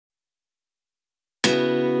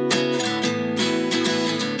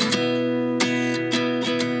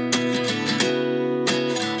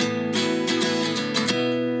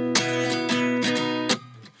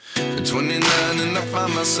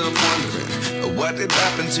what did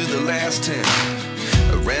happen to the last 10?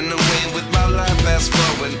 I ran away with my life, fast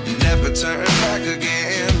forward, never turn back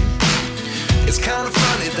again. It's kind of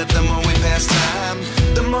funny that the more we pass time,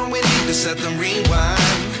 the more we need to set them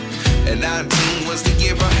rewind. And 19 was the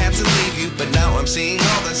year I had to leave you, but now I'm seeing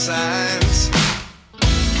all the signs.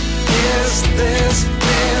 Is this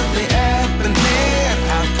really happening?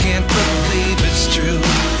 I can't believe it's true.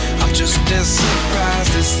 I'm just as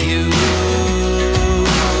surprised as you.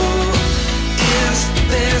 Is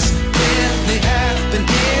this really happening?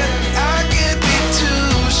 I can't be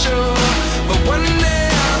too sure, but one day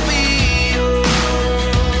I'll be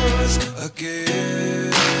yours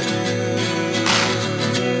again.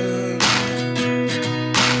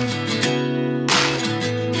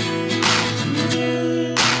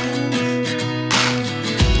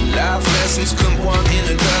 Life lessons come one in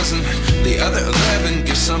a dozen. The other 11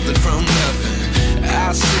 give something from nothing.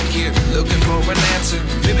 I sit here looking for an answer.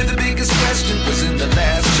 Maybe the biggest question was in the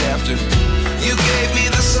last chapter. You gave me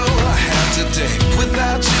the soul I have today.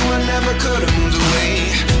 Without you I never could have moved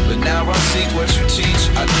away. But now I see what you teach.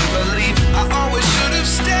 I do believe I always should have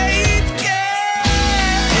stayed. Yeah.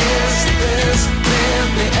 Is this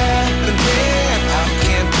really happening? I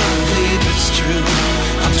can't believe it's true.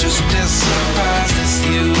 I'm just as surprised as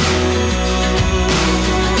you.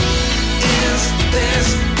 Is this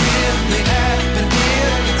really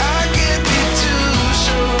happening? I can't be too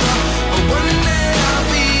sure, but one day I'll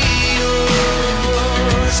be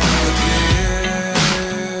yours again.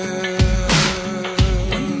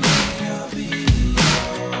 One day I'll be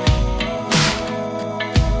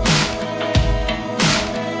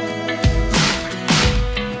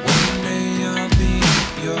One day I'll be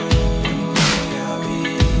yours.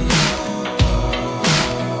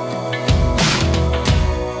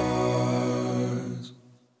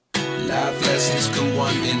 Life lessons come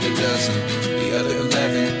one in a dozen. The other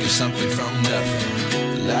 11 give something from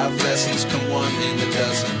nothing. Life lessons come one in a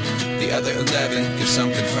dozen. The other 11 give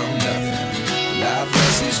something from nothing. Life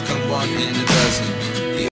lessons come one in a dozen.